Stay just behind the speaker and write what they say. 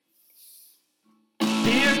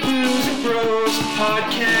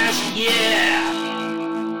Podcast, yeah!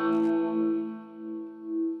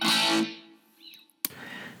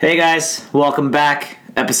 Hey guys, welcome back.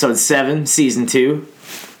 Episode 7, Season 2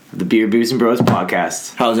 of the Beer, Booze, and Bros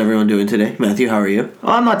podcast. How's everyone doing today? Matthew, how are you?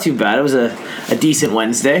 Oh, I'm not too bad. It was a decent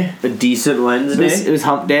Wednesday. A decent Wednesday? It was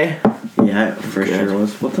hump day. Yeah, for sure it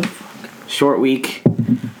was. What the fuck? Short week.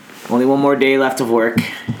 Only one more day left of work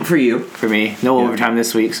For you. for me. No overtime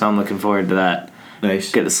this week, so I'm looking forward to that.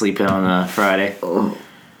 Nice. Get to sleep in on Friday. Oh,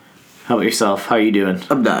 How about yourself? How are you doing?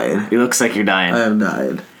 I'm dying. It looks like you're dying. I am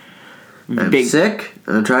dying. I'm Big- sick.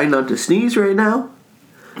 I'm trying not to sneeze right now.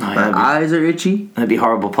 Oh, My eyes are itchy. that'd be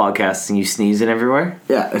horrible podcasting. You sneezing everywhere.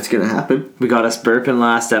 Yeah, it's gonna happen. We got us burping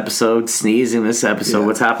last episode, sneezing this episode. Yeah.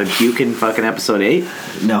 What's happened? Puking fucking episode 8?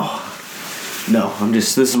 No, I'm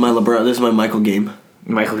just. This is my LeBron. This is my Michael game.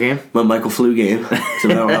 Michael game? My Michael flu game. So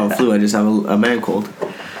I don't have a flu. I just have a man cold.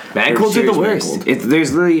 Man Or colds are the serious man worst. cold.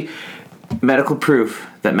 There's literally medical proof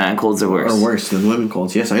that man colds are worse. Or worse than women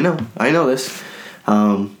colds. Yes, I know. I know this.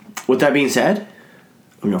 With that being said,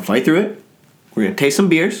 I'm gonna fight through it. We're gonna taste some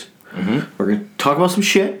beers. Mm-hmm. We're gonna talk about some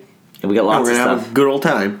shit. And we got And lots we're of gonna have stuff. a good old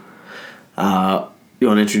time. You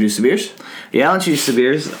want to introduce the beers? Yeah, I'll introduce the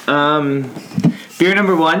beers. Beer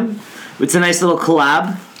number 1. It's a nice little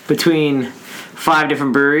collab between 5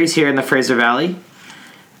 different breweries here in the Fraser Valley.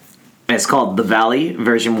 And it's called The Valley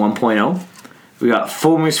version 1.0. We got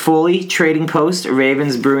Fulmer's Foley, Trading Post,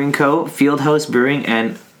 Ravens Brewing Co., Fieldhouse Brewing,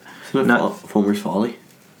 and Isn't it Not- Fulmer's Folly?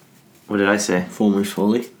 what did I say? Fulmer's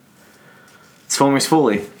Folly? It's Fulmer's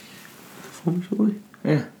Foley. Fulmer's Folly?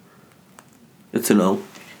 Yeah, It's an O.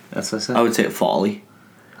 that's what I said. I would say Folly.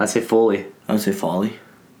 I'd say Foley. I would say Folly.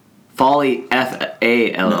 Foley,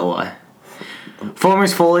 F-A-L-L-Y.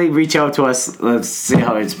 Fulmer's Foley, reach out to us. Let's see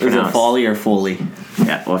how it's Is pronounced. it Folly or Foley?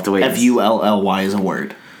 Yeah, we'll have to wait. Fully is a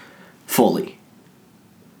word. Foley.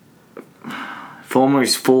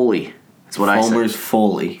 Fulmer's Foley. That's what I Fulmer's said.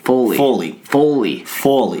 Foley. Foley. Foley. Foley.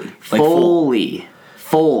 Foley. Like Foley.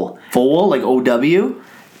 Full. Foal? Like O-W?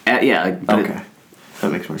 Yeah. But Okay.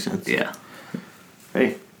 That makes more sense. Yeah.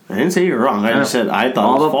 Hey, I didn't say you were wrong. I just said I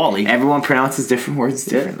thought it was Folly. Everyone pronounces different words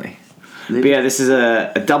differently. But yeah, this is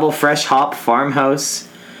a double fresh hop farmhouse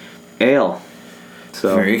ale.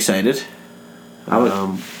 So Very excited. I would,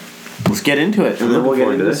 Let's get into it, and then we'll get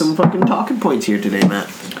forward to into this. some fucking talking points here today, Matt.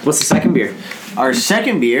 what's the second beer? Our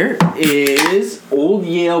second beer is Old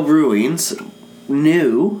Yale Brewing's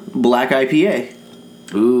new Black IPA.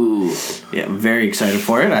 Ooh. Yeah, I'm very excited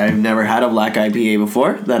for it. I've never had a Black IPA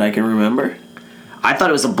before that I can remember. I thought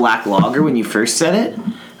it was a black lager when you first said it.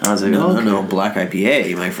 I was like, No, Black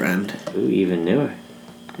IPA, my friend. Ooh, even newer.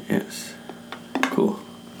 Yes. Cool.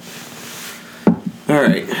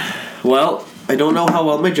 Alright. Well, I don't know how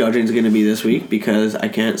well my judging is going to be this week because I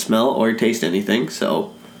can't smell or taste anything,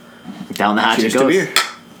 so Down the hatch cheers it to goes. beer.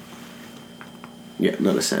 Yeah,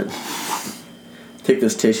 not a cent. Take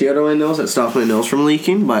this tissue out of my nose that stops my nose from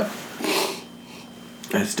leaking, but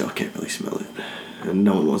I still can't really smell it. And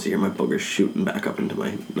no one wants to hear my boogers shooting back up into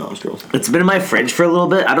my nostrils. It's been in my fridge for a little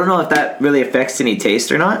bit. I don't know if that really affects any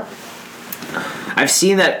taste or not. I've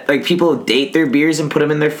seen that like people date their beers and put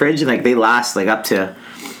them in their fridge and like they last like up to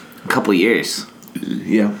a couple years.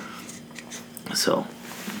 Yeah. So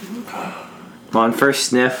on first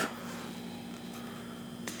sniff,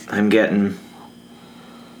 I'm getting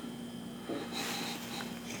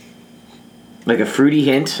like a fruity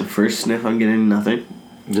hint. The first sniff, I'm getting nothing.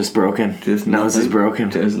 Just broken. Just nose nothing. is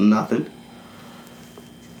broken. Just nothing.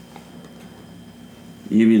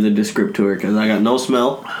 You be the descriptor, because I got no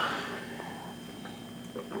smell.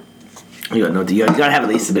 You gotta have at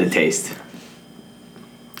least a bit of taste.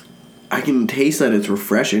 I can taste that it's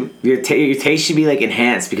refreshing. Your taste should be like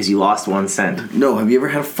enhanced because you lost 1 cent. No, have you ever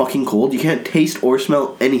had a fucking cold? You can't taste or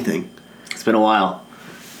smell anything. It's been a while.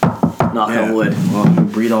 Knock on wood. Well, you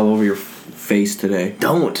breathe all over your face today.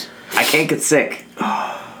 Don't. I can't get sick.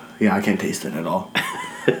 Yeah, I can't taste it at all.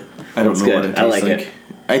 I don't That's know good. what it I tastes like like. it.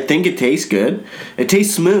 I think it tastes good. It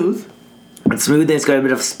tastes smooth. It's smooth and it's got a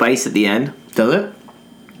bit of spice at the end. Does it?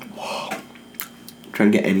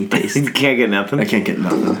 Trying to get any taste. You can't get nothing. I can't get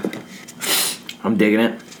nothing. I'm digging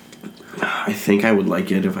it. I think I would like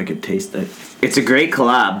it if I could taste it. It's a great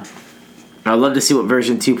collab. I'd love to see what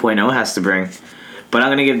version 2.0 has to bring. But I'm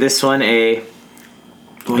gonna give this one a.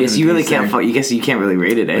 I guess you really can't. You guess you can't really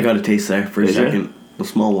rate it. Eh? I got a taste there for a Is there? second. The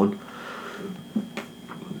small one.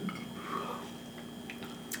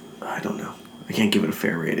 I don't know. I can't give it a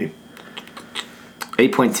fair rating.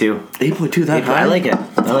 8.2. 8.2 that high? I like it.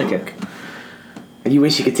 I like it. And you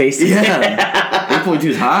wish you could taste it. Yeah. 8.2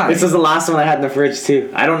 is high. This was the last one I had in the fridge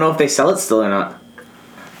too. I don't know if they sell it still or not.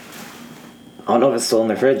 I don't know if it's still in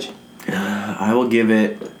the fridge. I I will give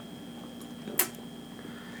it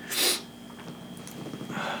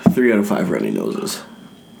 3 out of 5 runny noses.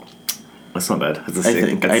 That's not bad. That's a I 6.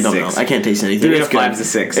 think. That's I don't 6. know. I can't taste anything. 3 out It's of 5 good. is a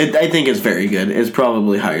 6. I think it's very good. It's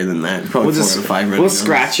probably higher than that. Probably 4 out of 5 runny We'll noses.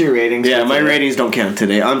 scratch your ratings. Yeah, for my today. ratings don't count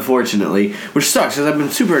today, unfortunately. Which sucks, because I've been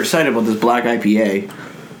super excited about this black IPA.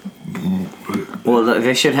 Well,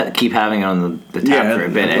 they should keep having it on the tap for a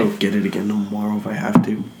bit. I'll get it again tomorrow if I have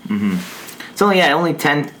to. It's only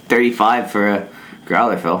 $10.35 for a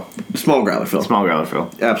growler fill. Small growler fill. Small growler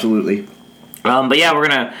fill. Absolutely. But yeah, we're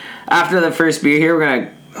gonna after the first beer here, we're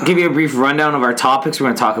gonna give you a brief rundown of our topics we're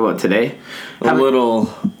gonna talk about today. A little,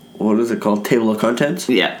 what is it called? Table of contents?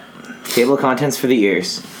 Yeah, table of contents for the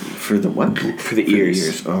ears. For the what? For the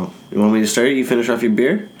ears. Oh. You want me to start? You finish off your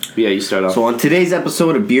beer? Yeah, you start off. So on today's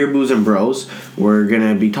episode of Beer, Booze, and Bros, we're going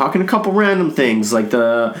to be talking a couple random things, like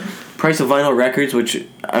the price of vinyl records, which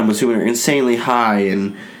I'm assuming are insanely high,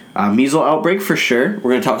 and measles outbreak for sure.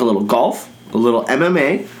 We're going to talk a little golf, a little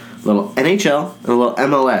MMA, a little NHL, and a little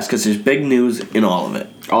MLS, because there's big news in all of it.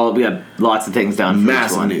 We have lots of things down. For each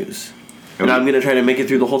Massive one. news. And I'm going to try to make it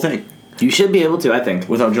through the whole thing You should be able to, I think.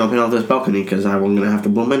 without jumping off this balcony, because I'm going to have to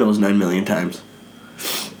blow my nose 9 million times.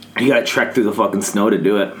 You gotta trek through the fucking snow to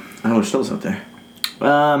do it. How much snow's out there?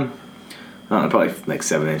 I don't know, probably like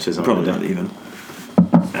 7 inches. Probably not even.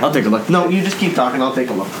 I'll take a look. No, you just keep talking. I'll take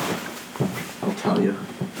a look. I'll tell you.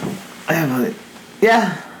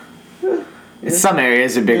 Yeah. Some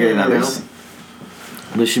areas are bigger than Yeah, I others.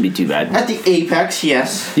 This should be too bad. At the apex,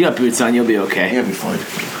 yes. You got boots on, you'll be okay. Yeah, I'll be fine.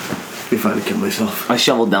 Be fine to kill myself. I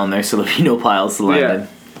shoveled down there so there'll be no piles to land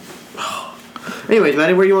Yeah. Anyways,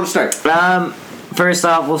 Maddie, where do you want to start? in. First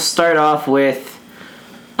off, we'll start off with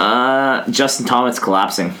Justin Thomas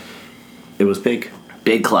collapsing. It was big.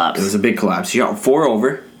 Big collapse. It was a big collapse. He got 4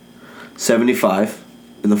 over, 75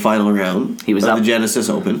 in the final round. He was of up. the Genesis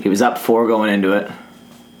Open. He was up 4 going into it.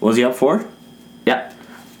 Was he up 4? Yep.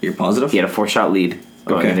 You're positive? He had a 4-shot lead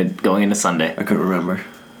going into Sunday. I couldn't remember.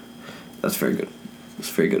 That's very good. That's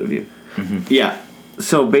very good of you. Yeah.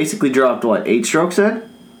 So basically dropped, what, 8 strokes then?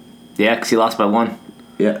 Yeah, because he lost by 1.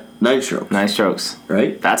 Yeah. 9 strokes. 9 strokes.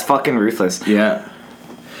 Right? That's fucking ruthless. Yeah.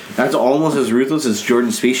 That's almost as ruthless as Jordan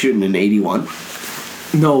Spieth shooting an 81.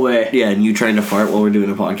 No way. Yeah, and you trying to fart while we're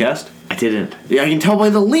doing a podcast? I didn't. Yeah, I can tell by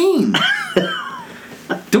the lean.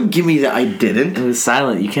 Don't give me that I didn't. It was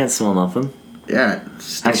silent. You can't smell nothing. Yeah. it's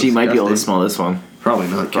still Actually, you might be able to disgusting. smell this one. Probably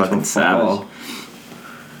not. Fucking Fucking savage.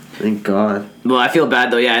 Thank God. Well, I feel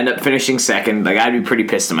bad though. Yeah, I ended up finishing second. Like, I'd be pretty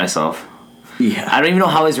pissed at myself. Yeah. I don't even know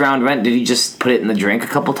how his round went. Did he just put it in the drink a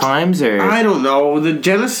couple times, or? I don't know. The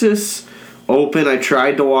Genesis Open, I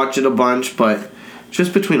tried to watch it a bunch, but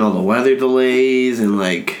just between all the weather delays and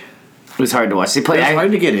like, It was hard to watch. it's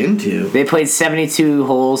hard to get into. They played 72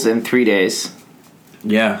 holes in 3 days.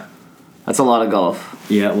 Yeah. That's a lot of golf.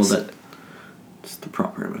 Yeah, well, that's the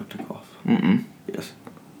proper amount of golf. Mm-mm. Yes.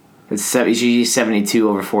 It's usually 72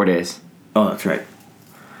 over 4 days. Oh, that's right.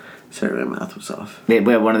 Sorry, my math was off. We had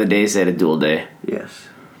one of the days they had a dual day. Yes.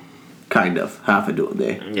 Kind of. Half a dual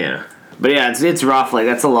day. Yeah. But yeah, it's rough. Like,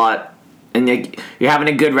 that's a lot. And you're having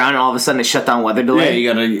a good round, and all of a sudden it shut down weather delay.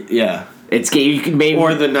 Yeah, you gotta, yeah. You could maybe.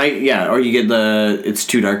 Or the night, yeah, or you get it's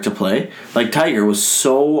too dark to play. Like, Tiger was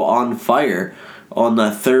so on fire on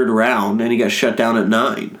the 3rd round, and he got shut down at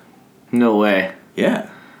 9. No way. Yeah.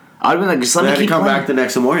 I'd have been like, just let They me had to keep come playing. back the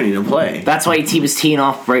next morning and play. That's why he was teeing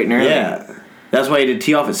off bright and early. Yeah. That's why he did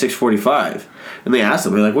tee off at 6:45. And they asked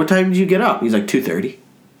him, they're like, what time did you get up? He's like, 2:30.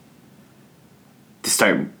 To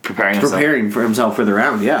start preparing himself. Preparing for himself for the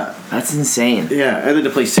round, yeah. That's insane. Yeah, and then to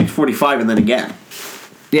play 6:45 and then again.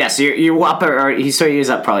 Yeah, so you're up, or he was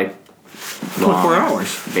up probably 4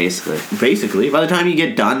 hours. basically. Basically. By the time you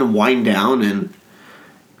get done and wind down, and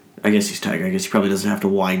I guess he's Tiger. I guess he probably doesn't have to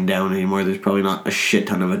wind down anymore. There's probably not a shit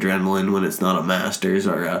ton of adrenaline when it's not a Masters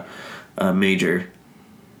or a major.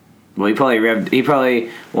 Well, he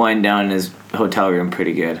probably wind down in his hotel room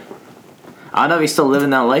pretty good. I don't know if he's still living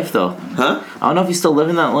that life though. Huh? I don't know if he's still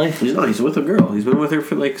living that life. He's not. He's with a girl. He's been with her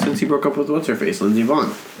for since he broke up with what's her face, Lindsey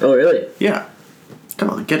Vonn. Oh, really? Yeah. Come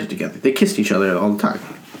on, get it together. They kissed each other all the time.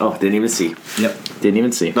 Oh, didn't even see. Yep. Didn't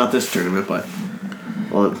even see. Not this tournament, but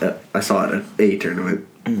I saw it at a tournament.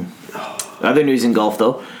 Other news in golf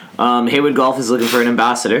though. Haywood Golf is looking for an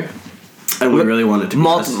ambassador. And we really wanted to be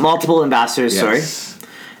us. Multiple ambassadors, Yes. sorry.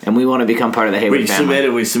 And we want to become part of the Haywood family.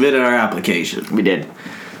 We submitted our application. We did.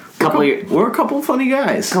 We're a couple of funny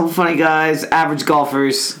guys. Couple funny guys, average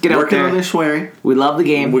golfers. Get out Working there. on their swearing. We love the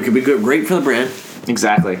game. We could be great for the brand.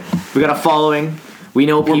 Exactly. We got a following. We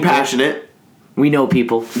know people. We're passionate. We know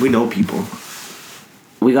people. We know people.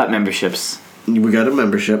 We got memberships. We got a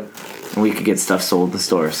membership. And we could get stuff sold in the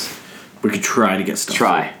stores. We could try to get stuff.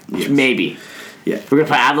 Try. Yes. Maybe. Yeah. We're going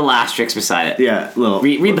to add little asterisks beside it. Yeah. Little.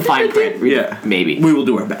 Read the fine print. Maybe. We will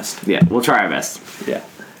do our best. Yeah, we'll try our best. Yeah.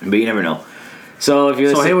 But you never know. So if you're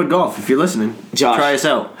So listening, Haywood Golf, if you're listening, Josh, try us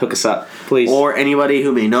out. hook us up, please. Or anybody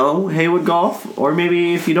who may know Haywood Golf, or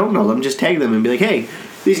maybe if you don't know them, just tag them and be like, hey,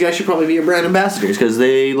 these guys should probably be your brand ambassadors because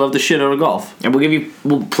they love the shit out of golf. And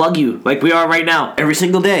we'll plug you like we are right now. Every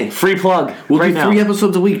single day. Free plug. We'll right do now. 3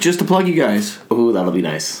 episodes a week just to plug you guys. Ooh, that'll be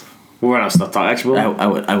nice. We're not stuff talk. Actually, I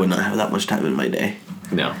would not have that much time in my day.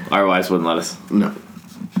 no. Our wives wouldn't let us. No.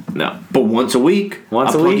 No. But once a week.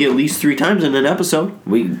 Once I'll a plug week? you at least 3 times in an episode.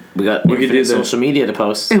 We got We could do infinite that. social media to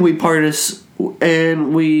post. And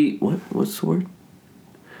we what's the word?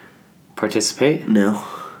 Participate. No.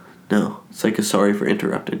 It's like a sorry for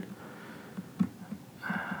interrupting.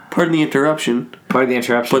 Pardon the interruption. Pardon the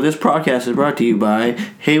interruption. But this podcast is brought to you by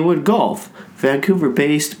Haywood Golf,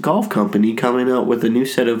 Vancouver-based golf company coming out with a new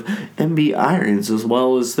set of MB irons as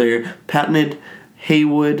well as their patented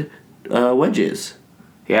Haywood wedges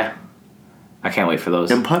Yeah. I can't wait for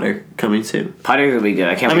those. and putter coming soon. Putter will be good.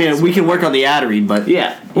 I can't wait. We can work on the ad read, but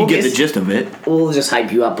Yeah. you get the gist of it. We'll just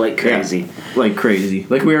hype you up like crazy. Like crazy.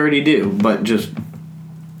 Like we already do, but just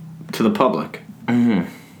to the public. Mm-hmm.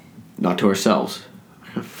 Not to ourselves.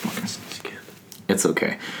 Fucking sneeze again. It's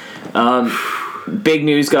okay. Big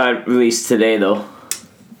news got released today, though.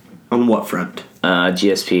 On what front?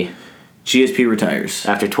 GSP. GSP retires.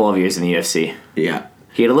 After 12 years in the UFC. Yeah.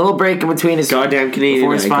 He had a little break in between his Goddamn Canadian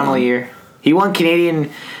before his icon. final year. He won Canadian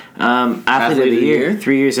Athlete of the Year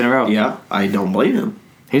 3 years in a row. Yeah, I don't blame him.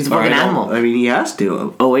 He was a fucking animal. I mean, he has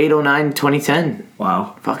to. 08, 09, 2010.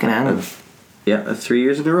 Wow. Fucking animal. Yeah, that's 3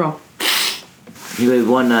 years in a row. He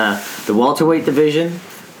won the welterweight division,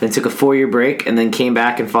 then took a 4-year break, and then came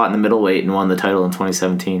back and fought in the middleweight and won the title in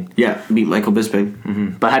 2017. Yeah, beat Michael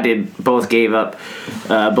Bisping. But both gave up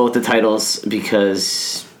both the titles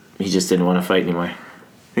because he just didn't want to fight anymore.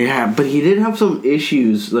 Yeah, but he did have some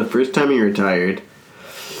issues the first time he retired.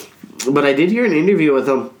 But I did hear an interview with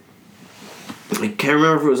him. I can't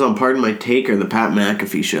remember if it was on Pardon My Take or the Pat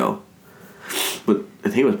McAfee show. But I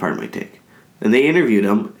think it was Pardon My Take. And they interviewed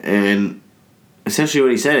him, and essentially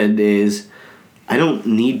what he said is, I don't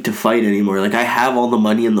need to fight anymore. Like, I have all the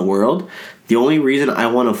money in the world. The only reason I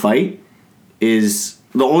want to fight is...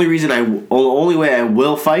 The only way I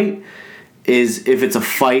will fight is if it's a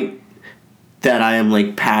fight that I am,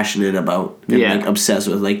 like, passionate about and, like, obsessed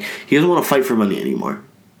with. Like, he doesn't want to fight for money anymore.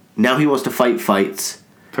 Now he wants to fight fights.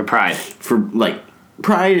 For pride. For, like,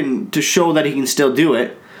 pride and to show that he can still do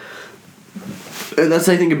it. And that's,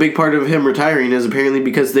 I think, a big part of him retiring is apparently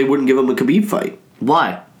because they wouldn't give him a Khabib fight.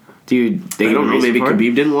 Why? Dude, I don't know. Maybe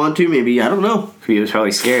Khabib didn't want to. Maybe, I don't know. Khabib was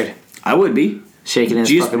probably scared. I would be. Shaking his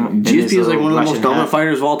fucking... GSP is like one of the most dominant hat.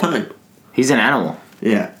 fighters of all time. He's an animal.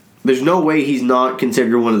 Yeah. There's no way he's not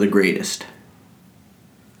considered one of the greatest.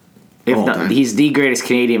 If all not, time. he's the greatest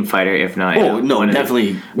Canadian fighter, if not... Oh, no, one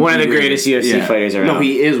definitely. One of the greatest UFC fighters around. No,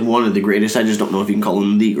 he is one of the greatest. I just don't know if you can call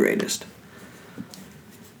him the greatest.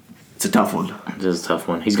 It's a tough one. This is a tough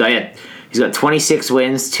one. He's got 26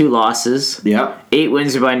 wins, 2 losses. Yeah. 8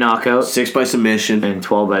 wins are by knockout. 6 by submission. And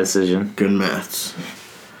 12 by decision. Good maths.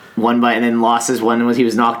 And then losses. One was he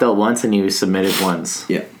was knocked out once and he was submitted once.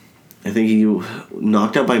 Yeah. I think he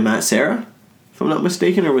knocked out by Matt Serra, if I'm not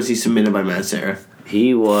mistaken, or was he submitted by Matt Serra?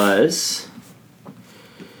 He was...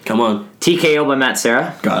 Come on. TKO by Matt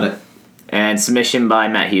Serra. Got it. And submission by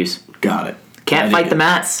Matt Hughes. Got it. Can't fight the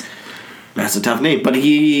Mats. That's a tough name. But if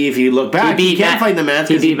you look back, he can't fight the Mats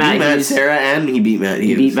because he beat Matt Serra and he beat Matt Hughes.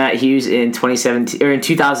 He beat Matt Hughes in 2017 or in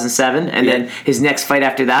 2007, and then his next fight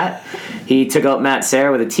after that, he took out Matt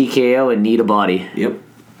Serra with a TKO and knee to body. Yep.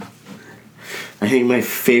 I think my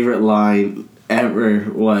favorite line ever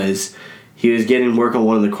was he was getting work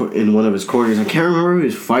on in one of his corners. I can't remember who he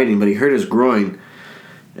was fighting, but he hurt his groin.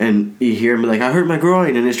 And you hear him be like, I hurt my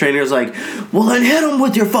groin. And his trainer's like, well, then hit him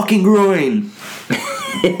with your fucking groin.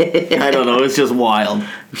 I don't know. It's just wild.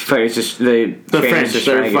 It's just the French,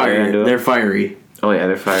 they're fiery. Oh, yeah,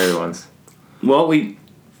 they're fiery ones. Well, we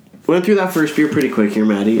went through that first beer pretty quick here,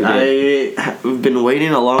 Maddie. I've been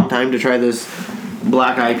waiting a long time to try this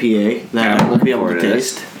black IPA that I won't be able to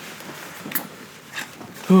taste.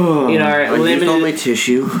 In our I used all my limited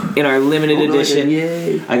tissue. edition,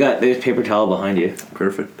 Yay. there's paper towel behind you.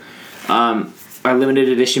 Perfect. Our limited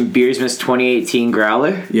edition Beersmith's 2018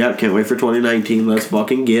 Growler. Yep, can't wait for 2019. Let's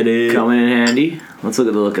fucking get it. Coming in handy. Let's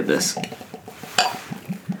look at this.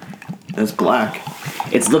 That's black.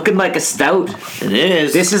 It's looking like a stout. It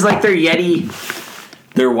is. This is like their Yeti.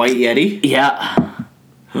 Their white Yeti? Yeah.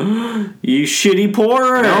 You shitty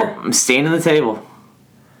pourer. Nope, I'm staining the table.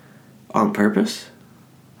 On purpose?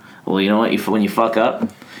 Well, you know what? When you fuck up,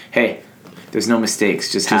 hey, there's no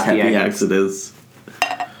mistakes. Just happy accidents.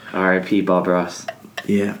 R.I.P. Bob Ross.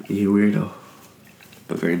 Yeah, you weirdo.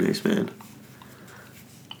 But very nice man.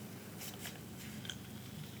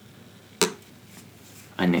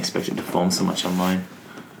 I didn't expect it to foam so much on mine.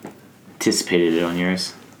 Anticipated it on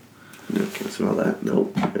yours. No, can't smell that.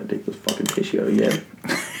 Nope. Gotta take this fucking tissue out again.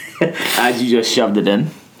 As you just shoved it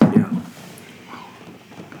in. Yeah.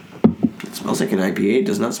 It smells like an IPA. It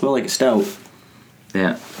does not smell like a stout.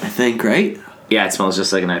 Yeah. I think, right? Yeah, it smells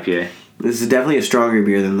just like an IPA. This is definitely a stronger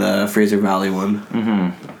beer than the Fraser Valley one.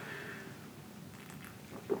 Mm-hmm.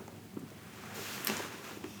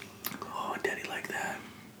 Oh, Daddy like that.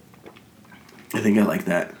 I think I like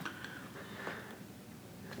that.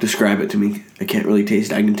 Describe it to me. I can't really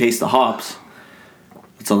taste it. I can taste the hops.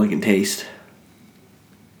 That's all I can taste.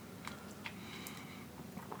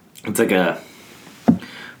 It's like a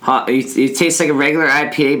hot. It tastes like a regular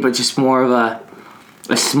IPA, but just more of a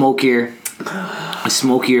smokier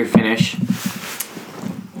finish.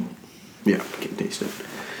 Yeah, can't taste it.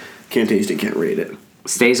 Can't taste it. Can't rate it.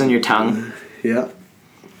 Stays on your tongue. Yeah.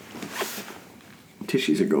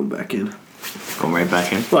 Tissues are going back in. Going right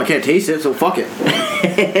back in. Well, I can't taste it, so fuck it.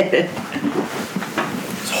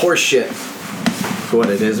 It's horse shit. For what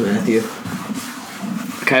it is, Matthew.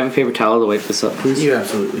 Can I have a paper towel to wipe this up, please? You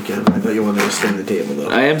absolutely can. I thought you wanted to stay on the table, though.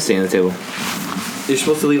 I am staying at the table. You're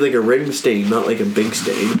supposed to leave like a ring stain, not like a big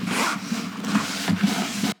stain.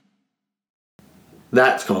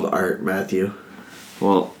 That's called art, Matthew.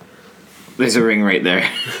 Well, there's a ring right there.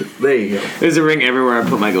 There you go. There's a ring everywhere I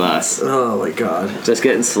put my glass. Oh my god. Just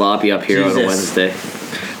getting sloppy up here on a Wednesday.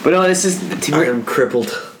 But no, this is... I am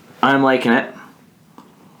crippled. I'm liking it.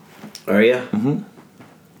 Are you? Mm-hmm.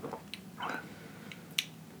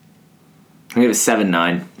 I give it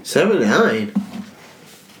 7.9. 7.9?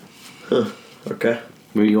 Huh. Okay.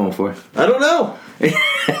 What are you going for? I don't know.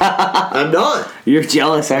 I'm not. You're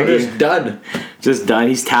jealous, aren't I'm you? just done. Just done.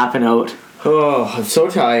 He's tapping out. Oh, I'm so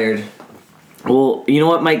tired. Well, you know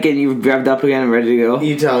what might get you revved up again and ready to go?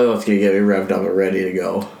 You tell me what's going to get me revved up and ready to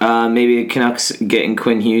go. Maybe the Canucks getting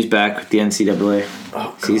Quinn Hughes back with the NCAA.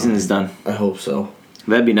 Oh, season is done. I hope so.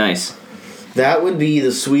 That'd be nice. That would be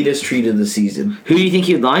the sweetest treat of the season. Who do you think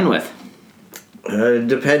you'd line with? It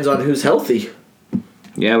depends on who's healthy.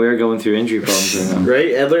 Yeah, we are going through injury problems right now. Right?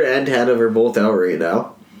 Edler and Hanover both out right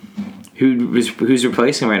now. Who's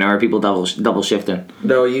replacing right now? Are people double shifting?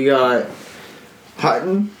 No, you got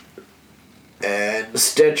Hutton and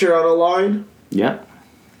Stetcher on a line. Yeah.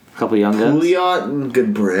 A couple young guys. Pouliot and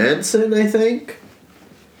Goodbranson, I think.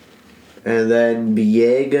 And then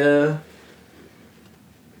Biega.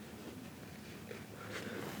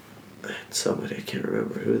 And somebody, I can't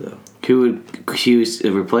remember who though. Who would Hughes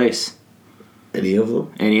replace? Any of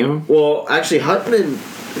them? Any of them? Well, actually, Hutton and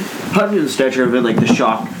Stetcher have been like the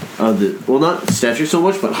shock of the. Well, not Stetcher so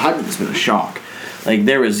much, but Hutton's been a shock. Like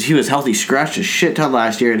he was healthy, scratched a shit ton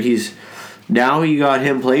last year, and now you got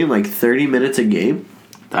him playing like 30 minutes a game.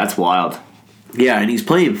 That's wild. Yeah, and he's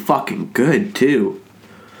playing fucking good too.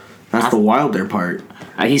 That's the wilder part.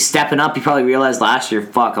 He's stepping up. He probably realized last year,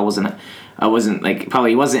 fuck, I wasn't like,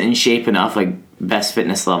 probably he wasn't in shape enough, like best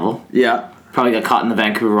fitness level. Yeah. Probably got caught in the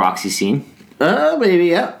Vancouver Roxy scene. Maybe,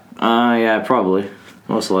 yeah. Yeah, probably.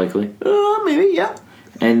 Most likely. Maybe, yeah.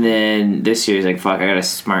 And then this year he's like, fuck, I gotta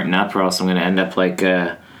smarten up or else I'm gonna end up like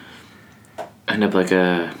a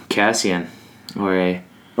Cassian or a...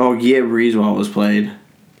 Oh, yeah, Breezewell was played.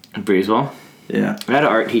 Breezewell? Yeah. I had an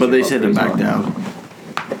art teacher. But they sent him back down.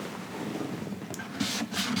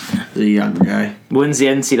 The young guy. When's the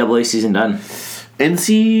NCAA season done?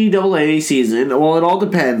 NCAA season. Well, it all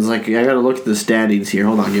depends. Like, I gotta look at the standings here.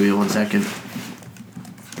 Hold on, give me 1 second.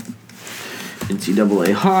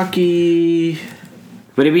 NCAA hockey.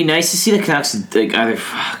 Would it be nice to see the Canucks like either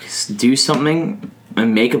do something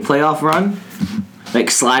and make a playoff run, like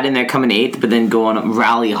slide in there coming 8th, but then go on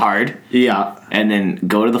rally hard, Yeah. and then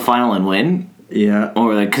go to the final and win, Yeah.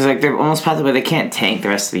 or like because like they're almost pathway, but they can't tank the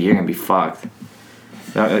rest of the year and be fucked.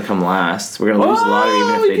 They're not gonna come last. We're gonna lose the lottery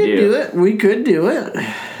even if they do. We could do it.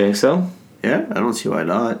 Think so? Yeah, I don't see why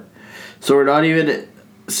not. So we're not even.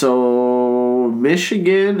 So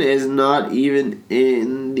Michigan is not even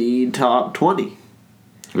in the top 20.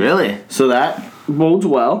 Really? So that bodes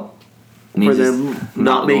well for them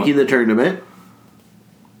not making the tournament.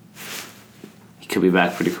 He could be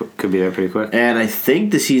back pretty quick. Could be there pretty quick. And I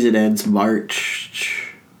think the season ends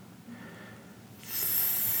March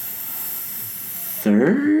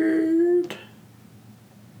 3rd.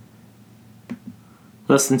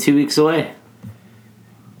 Less than 2 weeks away.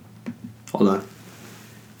 Hold on.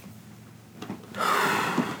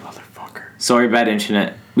 Motherfucker. Sorry, bad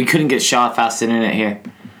internet. We couldn't get Shaw fast internet here.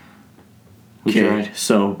 We Okay, tried.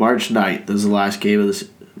 so March 9th is the last game of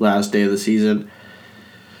last day of the season.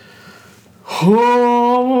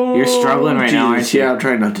 Oh, You're struggling right now, aren't you? Yeah, I'm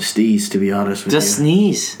trying not to sneeze, to be honest with Just you.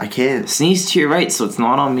 sneeze. I can't. Sneeze to your right, so it's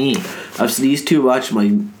not on me. I've sneezed too much.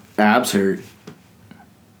 My abs hurt.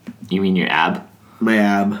 You mean your ab?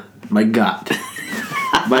 My gut.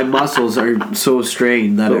 My muscles are so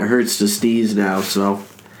strained that it hurts to sneeze now.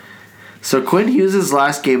 So Quinn Hughes'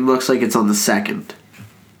 last game looks like it's on the 2nd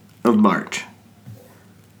of March.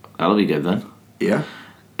 That'll be good then. Yeah.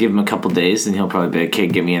 Give him a couple days, and he'll probably be like, "Okay,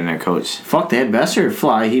 get me in there, coach." Fuck, they had Besser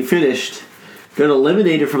fly. He finished, got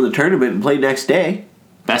eliminated from the tournament and played next day.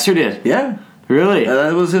 Besser did. Yeah. Really?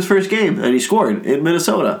 That was his first game, and he scored in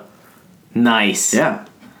Minnesota. Nice. Yeah.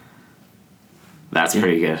 That's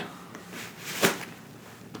pretty good.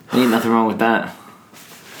 Ain't nothing wrong with that.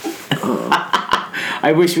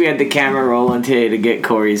 I wish we had the camera rolling today to get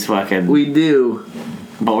Corey's fucking. We do.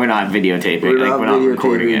 But we're not videotaping. We're not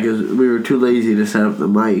recording videotaping it. because we were too lazy to set up the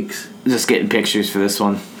mics. Just getting pictures for this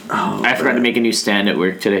one. Oh, I forgot to make a new stand at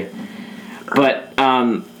work today. But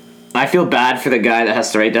I feel bad for the guy that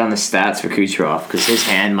has to write down the stats for Kucherov because his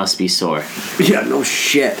hand must be sore. Yeah, no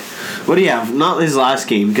shit. What do you have? Not his last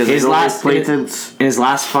game because His last played since. In his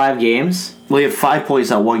last 5 games. Well, he had 5 points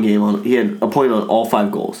that one game. He had a point on all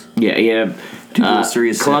 5 goals. Yeah. 2 goals, 3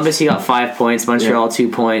 assists. Columbus, he got 5 points. Montreal, 2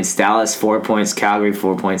 points. Dallas, 4 points. Calgary,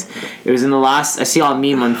 4 points. It was in the last. I see a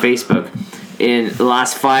meme on Facebook. In the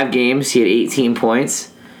last 5 games, he had 18 points.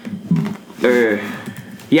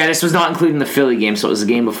 Yeah, this was not including the Philly game, so it was the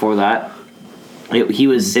game before that. He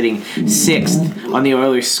was sitting 6th on the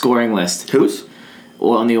Oilers scoring list. Who's?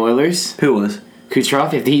 Well, on the Oilers, Who was?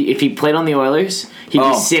 Kucherov. If he played on the Oilers, he'd be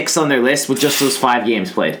 6th on their list with just those 5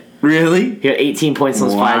 games played. Really? He had 18 points in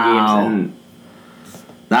those 5 games, and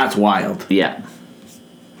That's wild. yeah.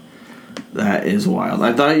 That is wild.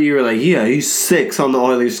 I thought you were like, yeah, he's 6 on the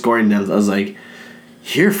Oilers scoring downs. I was like,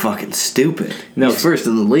 you're fucking stupid. No, he's first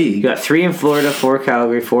in the league. You got 3 in Florida, 4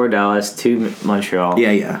 Calgary, 4 Dallas, 2 Montreal.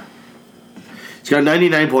 Yeah. He's got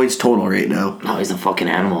 99 points total right now. Oh, he's a fucking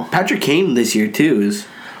animal. Patrick Kane this year, too, is...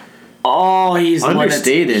 Oh, he's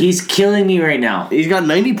Understated. He's killing me right now. He's got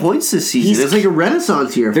 90 points this season. He's- It's like a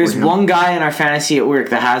renaissance year There's for him. one guy in our fantasy at work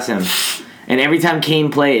that has him. And every time Kane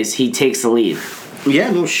plays, he takes the lead. Yeah,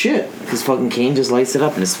 no shit. Because fucking Kane just lights it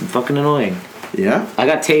up and it's fucking annoying. Yeah? I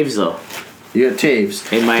got Taves, though. You got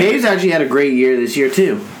Taves. In my- Taves actually had a great year this year,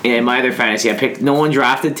 too. In my other fantasy, no one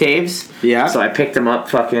drafted Taves. Yeah. So I picked him up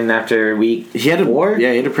fucking after week He had 4. he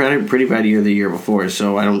had a pretty bad year the year before,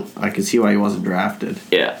 so I can see why he wasn't drafted.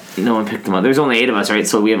 Yeah. No one picked him up. There's only 8 of us, right?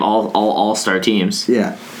 So we have all-star teams.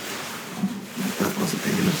 Yeah. That wasn't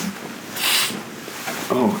big enough.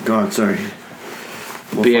 Oh God, sorry.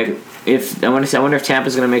 Well, But yeah, fuck it. I wonder if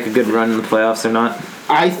Tampa's going to make a good run in the playoffs or not.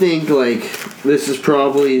 I think like this is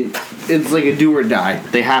probably it's like a do or die.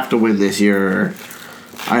 They have to win this year. Or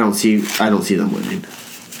I don't see them winning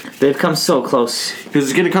They've come so close. because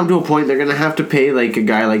it's gonna come to a point they're gonna have to pay like a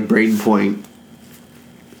guy like Braden Point,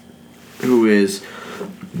 who is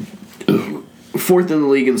 4th in the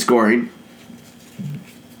league in scoring.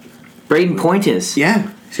 Braden Point is.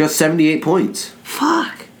 Yeah, he's got 78 points.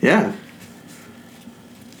 Fuck. Yeah.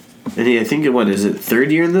 And I think what is it,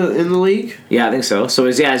 3rd year in the league? Yeah, I think so. So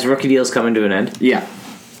his rookie deal's coming to an end. Yeah.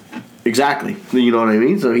 Exactly. You know what I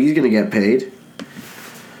mean? So he's gonna get paid.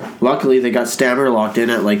 Luckily they got Stammer locked in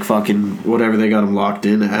at like fucking whatever they got him locked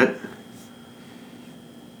in at.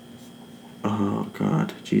 Oh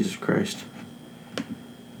God. Jesus Christ.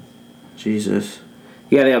 Jesus.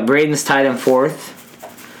 Yeah, they got Braden's tied in 4th.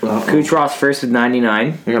 Kucherov's first with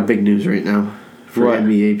 99. I got big news right now for What?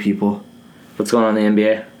 NBA people. What's going on in the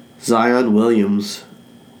NBA? Zion Williams,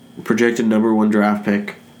 projected number 1 draft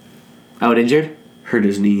pick, Out injured? hurt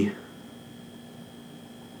his knee.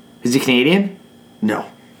 Is he Canadian? No,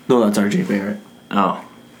 that's RJ Barrett. Oh.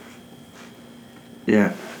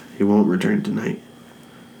 Yeah, he won't return tonight.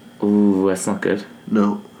 Ooh, that's not good.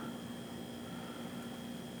 No,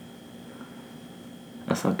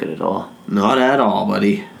 That's not good at all. not at all,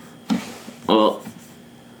 buddy. Well,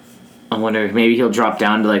 I wonder if maybe he'll drop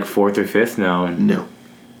down to like 4th or 5th now and No.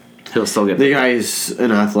 he'll still get... The guy is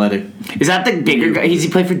an athletic. Is that the bigger guy? Does he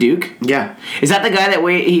play for Duke? Yeah, Is that the guy that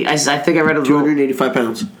I think I read a little... 285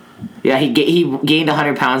 pounds. Yeah, he gained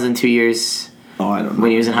 100 pounds in 2 years Oh, I don't know.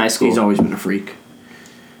 when he was in high school. He's always been a freak.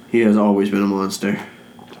 He has always been a monster.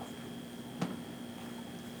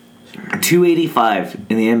 285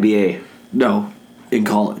 in the NBA. No, in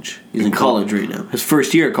college. He's in college right now. His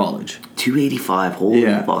first year of college. 285. Holy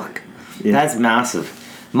Yeah. fuck. Yeah. That's massive.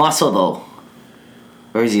 Muscle though.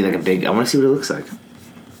 Or is he like a big? I want to see what it looks like.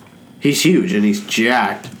 He's huge and he's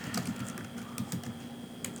jacked.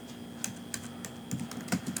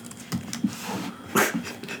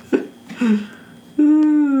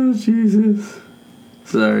 Oh, Jesus.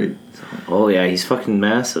 Sorry. Oh yeah, he's fucking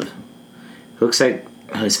massive. Looks like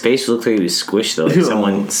his face looks like he was squished though. Like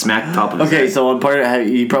someone smacked top of his Okay, head. so on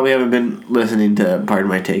you probably haven't been listening to Pardon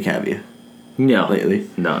My Take, have you? No. Lately.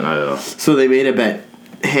 No, not at all. So they made a bet.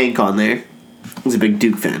 Hank on there is a big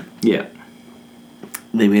Duke fan. Yeah.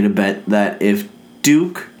 They made a bet that if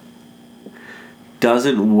Duke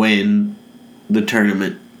doesn't win the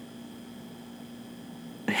tournament,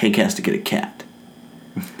 Hank has to get a cat.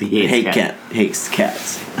 He hates Hates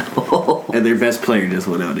cats. And their best player just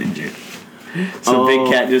went out injured. So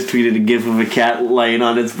Big Cat just tweeted a gif of a cat laying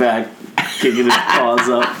on its back, kicking its paws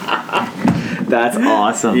up. That's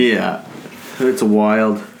awesome. Yeah. It's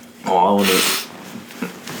wild. Oh, I wonder.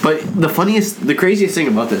 But the craziest thing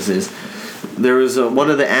about this is, there was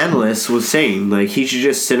one of the analysts was saying like he should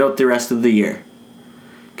just sit out the rest of the year,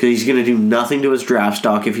 because he's gonna do nothing to his draft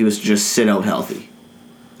stock if he was to just sit out healthy.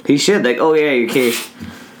 He should, like, oh yeah, okay.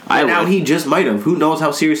 And now he just might have. Who knows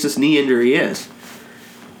how serious this knee injury is?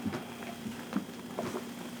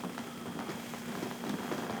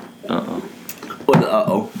 What?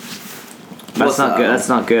 That's not good. That's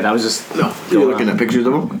not good. I was just You're looking at pictures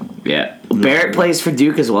of him. Yeah. Barrett plays for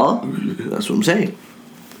Duke as well. That's what I'm saying.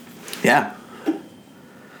 Yeah.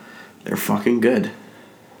 They're fucking good.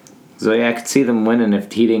 So yeah, I could see them winning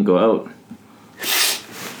if he didn't go out.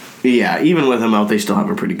 Yeah, even with him out, they still have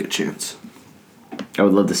a pretty good chance. I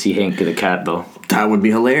would love to see Hank get a cat though. That would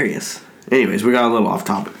be hilarious. Anyways, we got a little off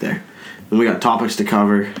topic there. And we got topics to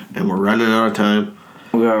cover, and we're running out of time.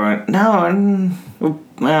 We are right. No,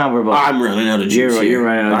 we're about. I'm running out of juice. You're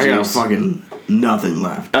running out of juice. I got fucking nothing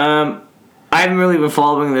left. I haven't really been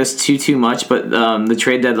following this too much, but the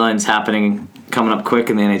trade deadline's happening, coming up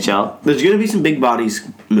quick in the NHL. There's going to be some big bodies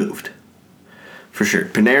moved. For sure.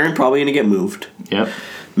 Panarin probably going to get moved. Yep.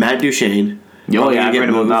 Matt Duchene. Oh yeah, I've get heard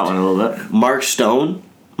about moved. that one a little bit. Mark Stone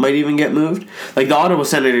might even get moved. Like, the Ottawa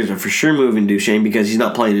Senators are for sure moving Duchene because he's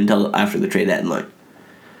not playing until after the trade deadline.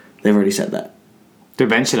 They've already said that. They're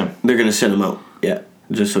benching him. They're going to sit him out. Yeah.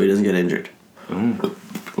 Just so he doesn't get injured.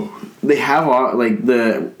 They have, like,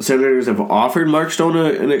 the Senators have offered Mark Stone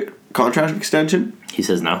a contract extension. He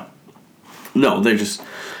says no. No,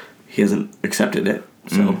 he hasn't accepted it.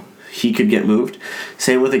 So he could get moved.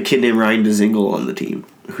 Same with a kid named Ryan Dzingel on the team,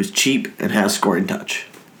 who's cheap and has scoring touch.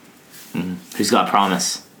 Who's got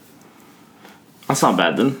promise? That's not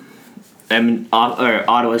bad then.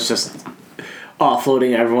 Ottawa's just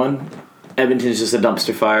offloading everyone. Edmonton's just a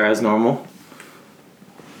dumpster fire as normal.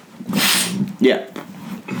 Yeah.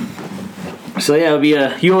 So yeah, it'll be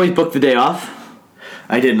you always book the day off.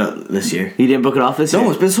 I did not this year. You didn't book it off this year?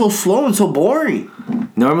 No, it's been so slow and so boring.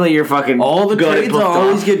 Normally you're fucking All the good at trades booked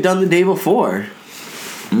always off. get done the day before.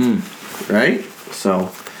 Right?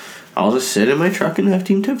 So, I'll just sit in my truck and have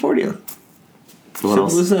Team 1040 on. What Simple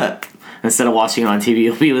else? as that. Instead of watching it on TV,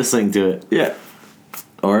 you'll be listening to it. Yeah.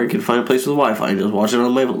 Or I can find a place with Wi-Fi and just watch it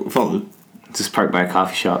on my phone. Just park by a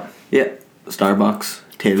coffee shop. Yeah. Starbucks.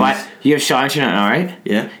 Timmy's. You have Shaw Internet now, right?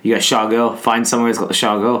 Yeah. You got Shaw Go. Find somewhere that's got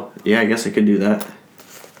Shaw Go. Yeah, I guess I could do that.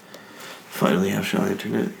 Finally have Shaw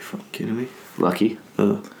Internet. Are you fucking kidding me? Lucky.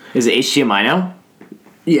 Is it HDMI now?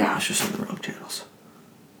 Yeah, it's just on the wrong channels.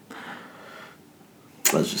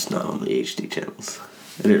 That's just not on the HD channels.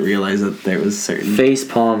 I didn't realize that there was certain... Face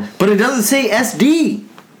palm. But it doesn't say SD!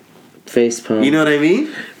 Face palm. You know what I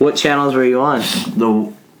mean? What channels were you on?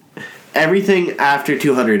 Everything after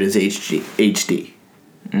 200 is HD.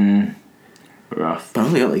 Rough. But I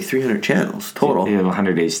only got like 300 channels total. You have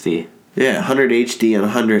 100 HD. Yeah, 100 HD and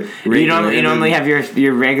 100 regular. You normally have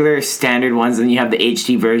your regular standard ones, and you have the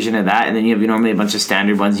HD version of that, and then you have normally a bunch of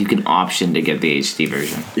standard ones. You can option to get the HD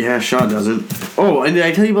version. Yeah, Shaw doesn't. Oh, and did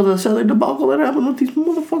I tell you about the cellular debacle that happened with these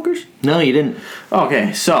motherfuckers? No, you didn't.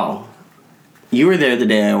 Okay, so you were there the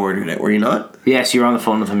day I ordered it, were you not? Yes, you were on the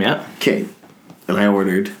phone with him, yeah. Okay, and I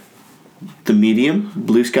ordered the medium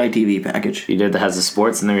Blue Sky TV package. You did that has the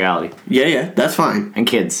sports and the reality. Yeah, that's fine. And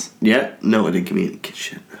kids. Yeah, no, it didn't give me any kid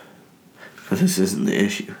shit. But this isn't the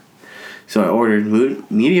issue. So I ordered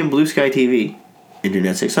medium Blue Sky TV,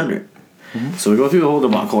 internet 600. So we go through the whole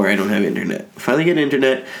debacle where I don't have internet. Finally get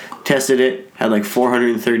internet, tested it, had like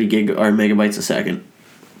 430 megabytes a second.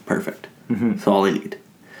 Perfect. That's all I need.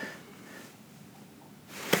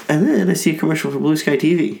 And then I see a commercial for Blue Sky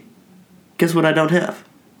TV. Guess what I don't have?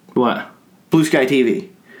 What? Blue Sky TV.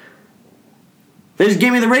 They just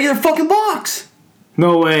gave me the regular fucking box.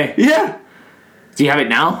 No way. Yeah. Do you have it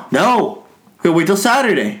now? No. We'll wait till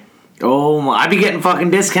Saturday. Oh my! I'd be getting fucking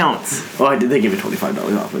discounts. Oh, they gave me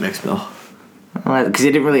 $25 off my next bill. Because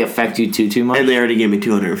it didn't really affect you too much. And they already gave me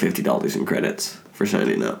 $250 in credits for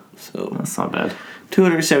signing up. So That's not bad.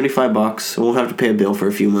 $275. I won't have to pay a bill for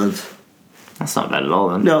a few months. That's not bad at all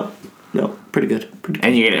then. No, pretty good.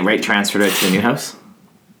 And you're getting right transferred out to the new house?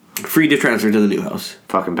 Free to transfer to the new house.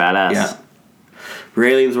 Fucking badass. Yeah.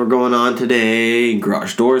 Railings were going on today.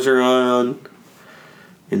 Garage doors are on.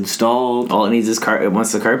 Installed. All it needs is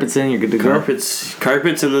once the carpet's in, you're good to go.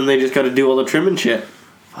 Carpets, and then they just got to do all the trim and shit.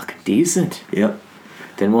 Fucking decent. Yep.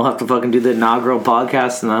 Then we'll have to fucking do the inaugural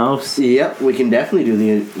podcast in the house. Yep, we can definitely do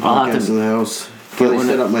the podcast in the house. Can I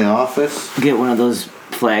set up my office? Get one of those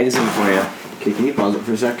flags in for you. Okay, can you pause it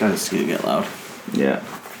for a sec? God, it's gonna get loud. Yeah.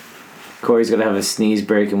 Corey's gonna have a sneeze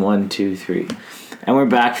break in 1, 2, 3. And we're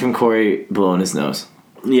back from Corey blowing his nose.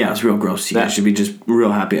 Yeah, it's real gross. You guys should be just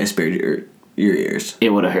real happy I spared your ears.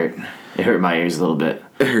 It would have hurt. It hurt my ears a little bit.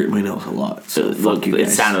 It hurt my nose a lot. So look, you it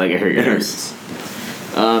guys. sounded like it hurt your ears.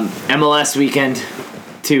 MLS weekend,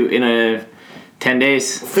 in 10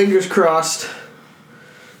 days. Fingers crossed.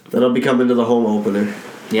 That'll be coming to the home opener.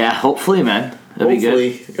 Yeah, hopefully, man. That'll be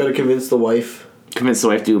good. I gotta convince the wife. Convince the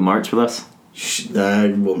wife to do a march with us.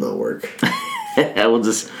 That will not work.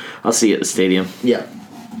 I'll see you at the stadium. Yeah.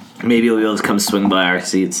 Maybe you'll be able to come swing by our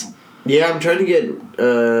seats. Yeah, I'm trying to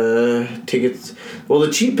get tickets. Well,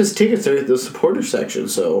 the cheapest tickets are at the supporter section,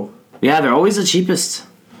 so. Yeah, they're always the cheapest.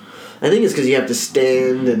 I think it's because you have to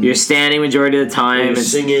stand and. You're standing majority of the time. You're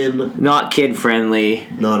singing. Not kid friendly.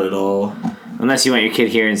 Not at all. Unless you want your kid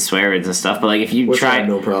hearing swear words and stuff, but like if you Which try, I have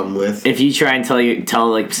no problem with. If you try and tell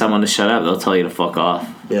like someone to shut up, they'll tell you to fuck off.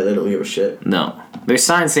 Yeah, they don't give a shit. No, there's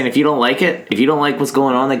signs saying if you don't like it, if you don't like what's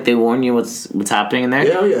going on, like they warn you what's happening in there.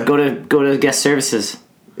 Yeah, yeah. Go to guest services.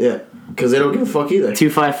 Yeah, because they don't give a fuck either.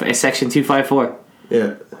 Section 254.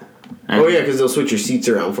 Yeah. Oh yeah, because they'll switch your seats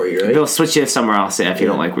around for you, right? They'll switch you somewhere else if you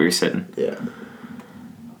don't like where you're sitting. Yeah.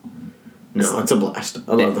 No, it's a blast.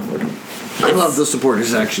 I love the supporter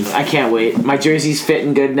section. I can't wait. My jersey's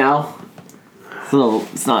fitting good now.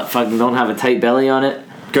 It's not fucking. Don't have a tight belly on it.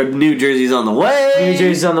 Good new jerseys on the way. New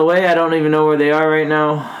jerseys on the way. I don't even know where they are right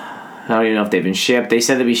now. I don't even know if they've been shipped. They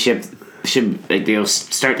said they'll be shipped. Like they'll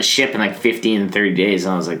start to ship in like 15 and 30 days.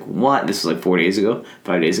 And I was like, what? This was like 5 days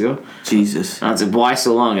ago. Jesus. And I was like, why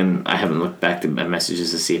so long? And I haven't looked back to my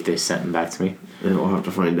messages to see if they sent them back to me. Yeah, we'll have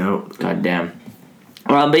to find out. God damn.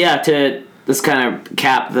 But yeah, let's kind of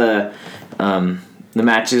cap the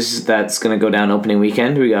matches that's going to go down opening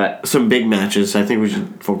weekend. We got some big matches. I think we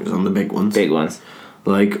should focus on the big ones. Big ones.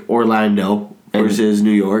 Like Orlando versus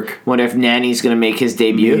New York. Wonder if Nanny's going to make his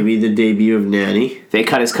debut. Maybe the debut of Nanny. They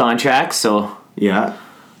cut his contract, so... Yeah.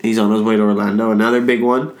 He's on his way to Orlando. Another big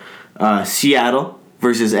one. Seattle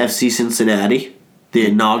versus FC Cincinnati. The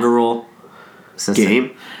inaugural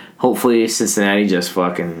game. Hopefully Cincinnati just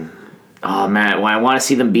fucking... Oh, man. I want to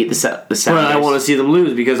see them beat the Sounders. Well, I want to see them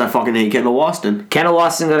lose because I fucking hate Kendall Waston. Kendall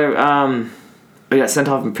Waston got sent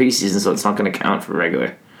off in preseason, so it's not going to count for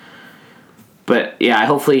regular. But, yeah,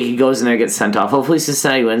 hopefully he goes in there and gets sent off. Hopefully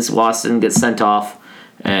Cincinnati wins, Waston gets sent off,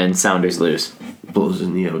 and Sounders lose. Blows his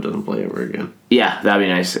knee out, doesn't play ever again. Yeah, that'd be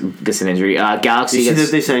nice. Gets an injury. Galaxy Did you see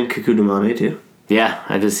that they signed Kaku Damane, too? Yeah,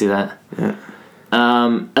 I did see that. Yeah.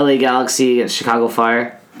 LA Galaxy against Chicago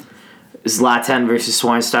Fire. Zlatan versus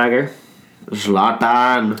Schweinsteiger.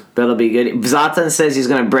 Zlatan. That'll be good. Zlatan says he's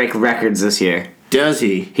going to break records this year. Does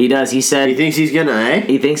he? He does. He said... He thinks he's gonna, eh?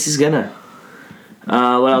 He thinks he's gonna.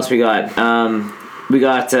 What else we got? We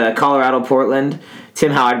got Colorado, Portland.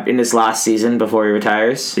 Tim Howard in his last season before he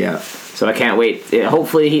retires. Yeah. So I can't wait.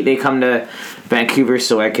 Hopefully they come to Vancouver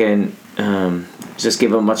so I can just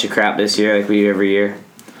give him a bunch of crap this year like we do every year.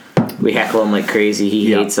 We heckle him like crazy.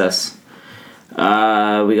 He hates us. We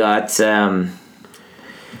got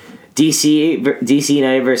DC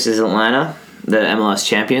United versus Atlanta, the MLS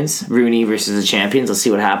champions. Rooney versus the champions. Let's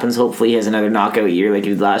see what happens. Hopefully he has another knockout year like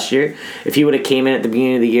he did last year. If he would have came in at the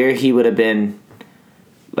beginning of the year, he would have been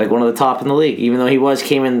like one of the top in the league. Even though he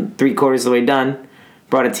came in 3/4 of the way done,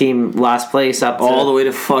 brought a team last place up all the way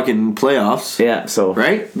to fucking playoffs. Yeah, so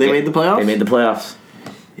right? They made the playoffs? They made the playoffs.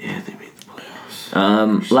 Yeah, they made the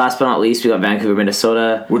playoffs. Last but not least, we got Vancouver,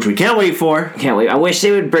 Minnesota. Which we can't wait for. Can't wait. I wish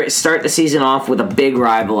they would start the season off with a big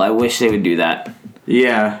rival. I wish they would do that.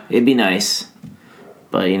 Yeah. It'd be nice.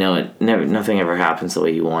 But, nothing ever happens the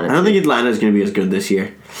way you want it. I don't think Atlanta's going to be as good this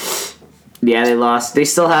year. Yeah, they lost. They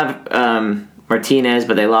still have Martinez,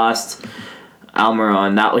 but they lost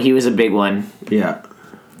Almiron. He was a big one. Yeah.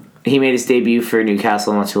 He made his debut for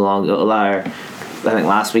Newcastle not too long ago. I think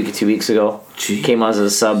last week or 2 weeks ago. Gee. Came on as a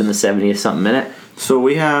sub in the 70th something minute. So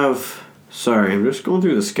we have... Sorry, I'm just going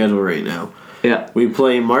through the schedule right now. Yeah. We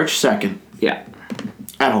play March 2nd Yeah.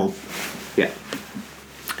 at home. Yeah.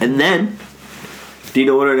 And then, do you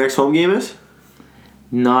know what our next home game is?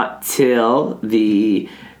 Not till the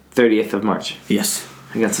 30th of March Yes.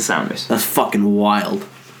 against the Sounders. That's fucking wild.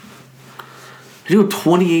 To do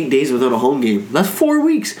 28 days without a home game. That's 4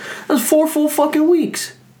 weeks. That's 4 full fucking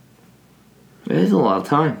weeks. It is a lot of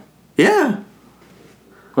time. Yeah.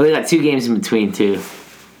 Well, they got 2 games in between, too.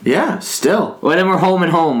 Yeah, still. Well, then we're home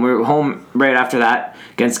and home. We're home right after that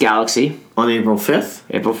against Galaxy, On April 5th.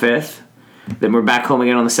 April 5th. Then we're back home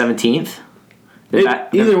again on the 17th.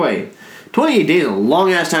 Either way, 28 days is a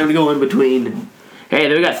long ass time to go in between. Hey,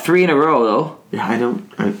 then we got 3 in a row, though, Yeah, I know.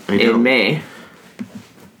 in May.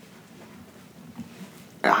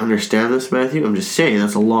 I understand this, Matthew. I'm just saying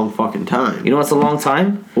that's a long fucking time. You know what's a long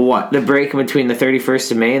time? What? The break in between the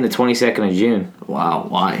 31st of May and the 22nd of June. Wow,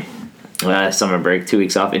 why? Summer break, 2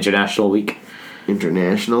 weeks off, International Week.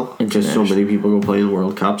 International? Just so many people go play in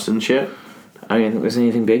World Cups and shit? I don't think there's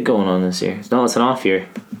anything big going on this year. No, it's an off year.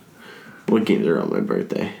 What games are on my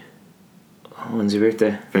birthday? When's your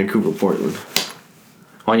birthday? Vancouver, Portland.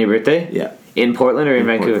 On your birthday? Yeah. In Portland or in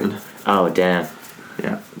Vancouver? Portland. Oh, damn.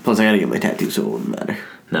 Yeah. Plus, I gotta get my tattoo, so it wouldn't matter.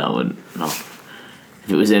 No, it wouldn't. No. If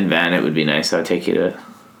it was in Van, it would be nice. I would take you to it.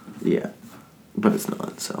 Yeah. But it's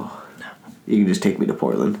not, so. No. You can just take me to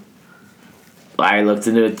Portland. I looked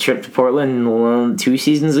into a trip to Portland 2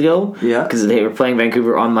 seasons ago. Yeah. Because they were playing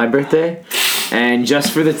Vancouver on my birthday. And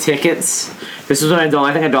just for the tickets, this was when I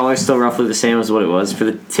think $1 is still roughly the same as what it was. For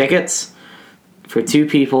the tickets, for 2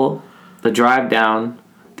 people, the drive down,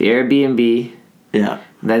 the Airbnb, Yeah.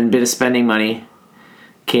 then a bit of spending money,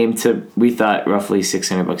 came to, we thought, roughly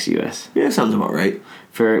 $600 US. Yeah, sounds about right.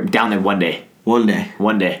 For down there one day. One day.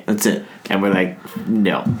 One day. That's it. And we're like,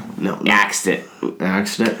 no. No. Axed it.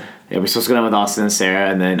 Accident. Yeah, we're supposed to go down with Austin and Sarah,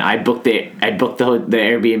 and then I booked the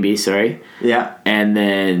Airbnb, sorry. Yeah. And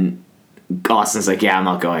then Austin's like, yeah, I'm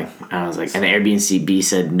not going. And I was like, and the Airbnb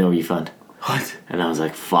said no refund. What? And I was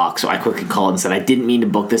like, fuck. So I quickly called and said, I didn't mean to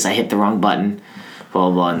book this. I hit the wrong button. Blah,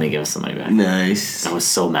 blah, blah. And they gave us the money back. Nice. I was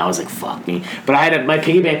so mad. I was like, fuck me. But my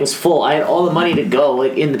piggy bank was full. I had all the money to go,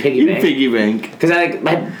 like, in the piggy bank. Piggy bank. Because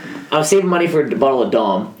I was saving money for a bottle of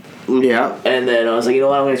Dom. Yeah. And then I was like, you know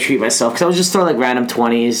what, I'm going to treat myself. Because I was just throwing, like, random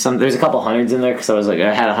 20s. There's a couple hundreds in there. Because I was like,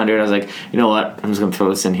 I had 100. I was like, you know what, I'm just going to throw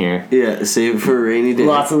this in here. Yeah, save it for a rainy day.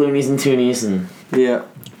 Lots of loonies and toonies. And Yeah.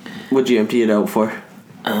 What'd you empty it out for?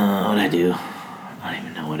 what'd I do? I don't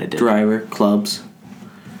even know what I did. Driver, clubs.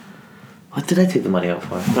 What did I take the money out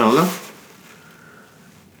for? I don't know.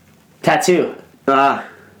 Tattoo. Ah.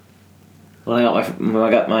 When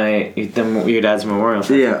I got your dad's memorial.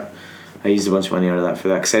 Yeah. I used a bunch of money out of that for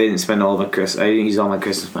that because I didn't spend all of I didn't use all my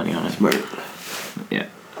Christmas money on it. Smart. Yeah,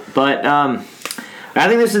 but I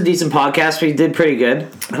think this is a decent podcast. We did pretty good.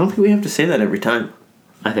 I don't think we have to say that every time.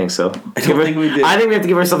 I think so. I don't think we do. I think we have to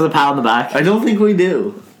give ourselves a pat on the back. I don't think we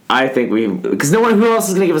do. I think we, because who else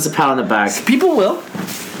is gonna give us a pat on the back? People will.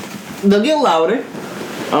 They'll get louder.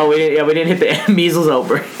 Oh, we didn't hit the measles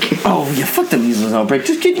outbreak. Oh, yeah, fuck the measles outbreak.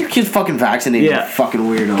 Just get your kids fucking vaccinated, Yeah. you fucking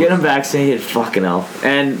weirdo. Get them vaccinated, fucking hell.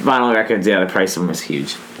 And vinyl records, yeah, the price of them was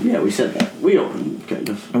huge. Yeah, we said that. We opened, kind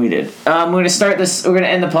of. We did. We're gonna start this. We're gonna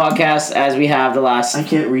end the podcast as we have the last. I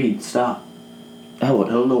can't read. Stop. Oh, I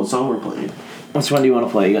don't know what song we're playing. which one do you want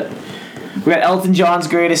to play? We got Elton John's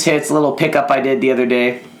Greatest Hits, a little pickup I did the other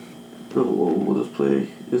day. Oh, we'll just play.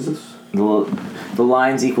 Is this? The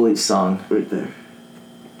lines equal each song. Right there.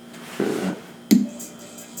 Try that.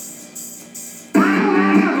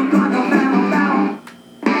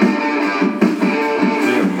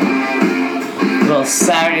 Well,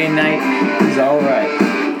 Saturday night is alright.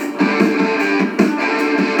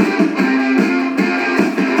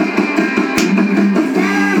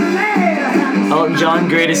 Elton John,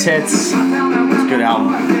 Greatest Hits. It's a good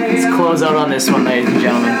album. Let's close out on this one, ladies and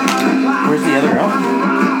gentlemen. Where's the other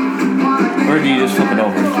album? Or do you just flip it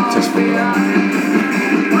over? Just flip it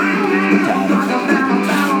over.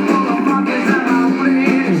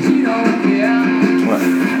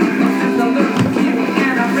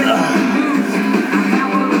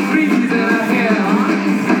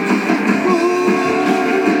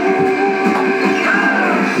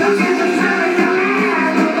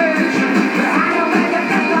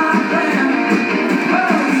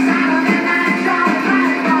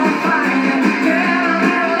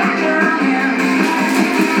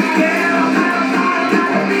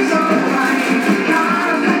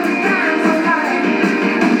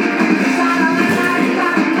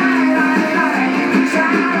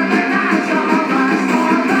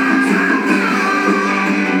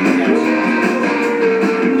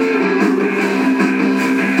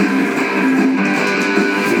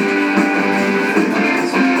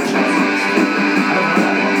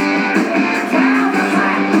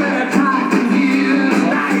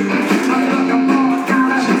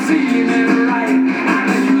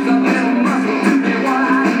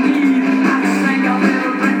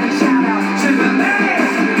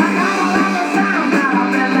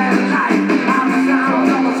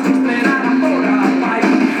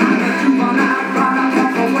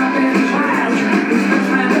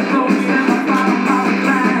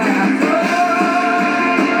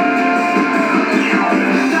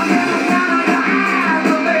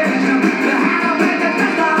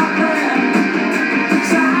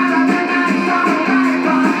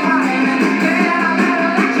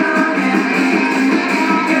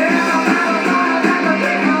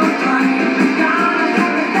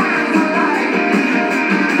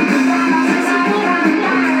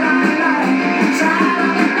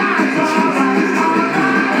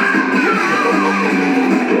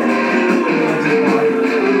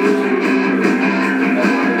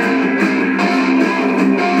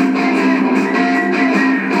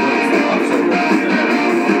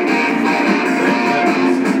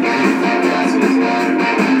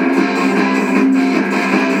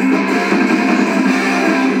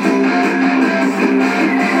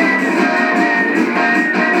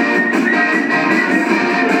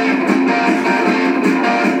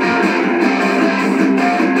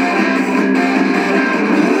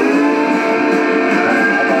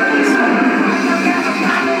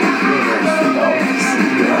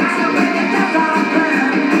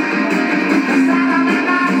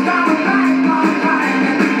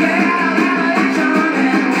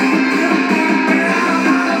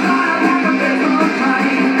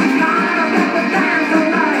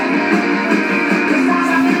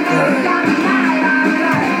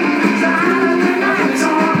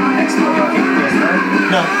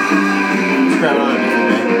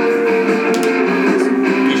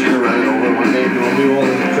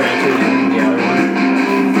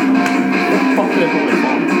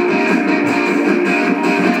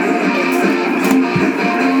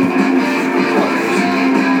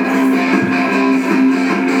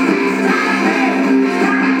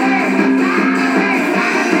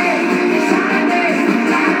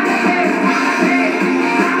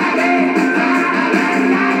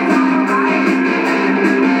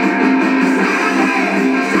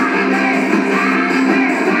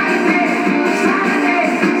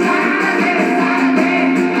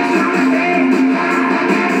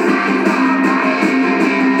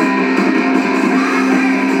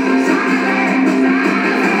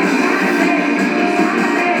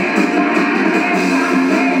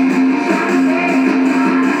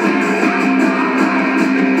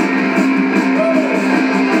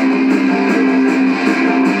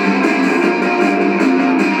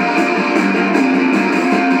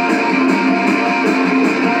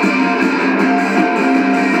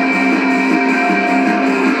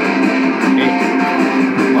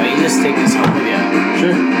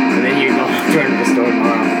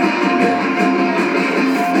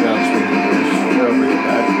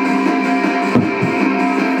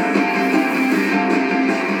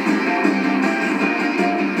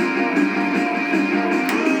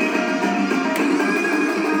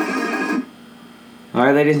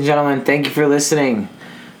 right, ladies and gentlemen, thank you for listening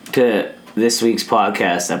to this week's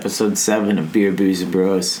podcast, episode 7 of Beer, Booze, and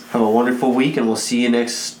Bros. Have a wonderful week, and we'll see you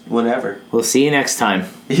next whenever. We'll see you next time.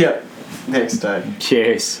 Yep, next time.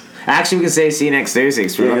 Cheers. Actually, we can say see you next Thursday.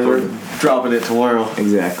 'Cause Yeah, we're dropping it tomorrow.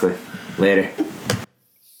 Exactly. Later.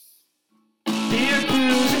 Beer,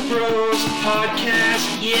 Booze, and Bros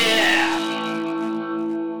podcast, yeah.